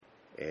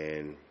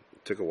And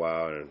it took a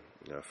while, and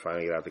I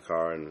finally got out the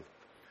car, and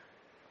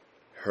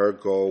her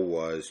goal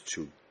was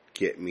to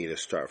get me to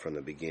start from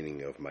the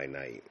beginning of my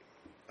night,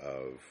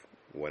 of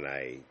when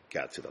I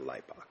got to the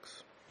light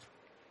box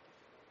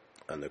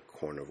on the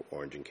corner of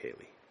Orange and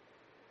Cayley.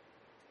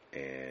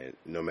 And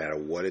no matter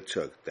what it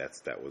took,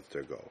 that was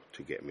their goal,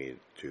 to get me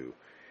to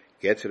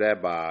get to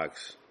that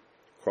box,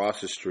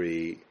 cross the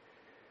street,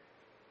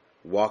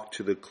 walk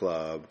to the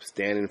club,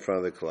 stand in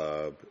front of the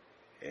club,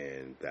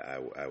 and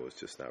I was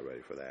just not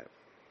ready for that.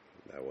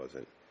 I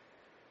wasn't.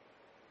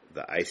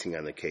 The icing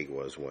on the cake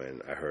was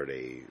when I heard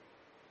an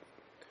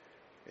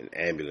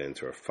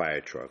ambulance or a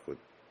fire truck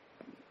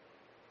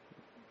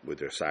with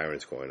their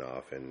sirens going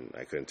off, and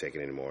I couldn't take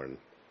it anymore,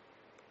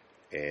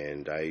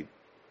 and I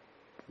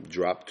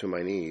dropped to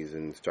my knees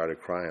and started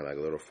crying like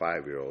a little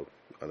 5-year-old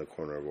on the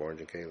corner of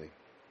Orange and Cayley.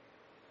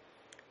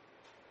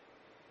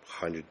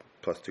 100+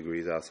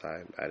 degrees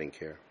outside. I didn't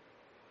care.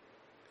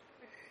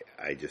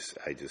 I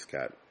just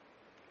got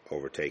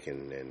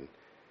overtaken, and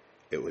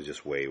it was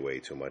just way, way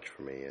too much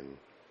for me. And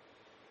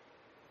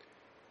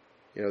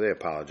they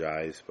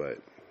apologized, but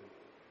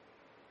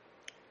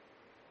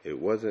it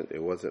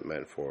wasn't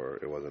meant for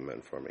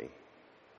me.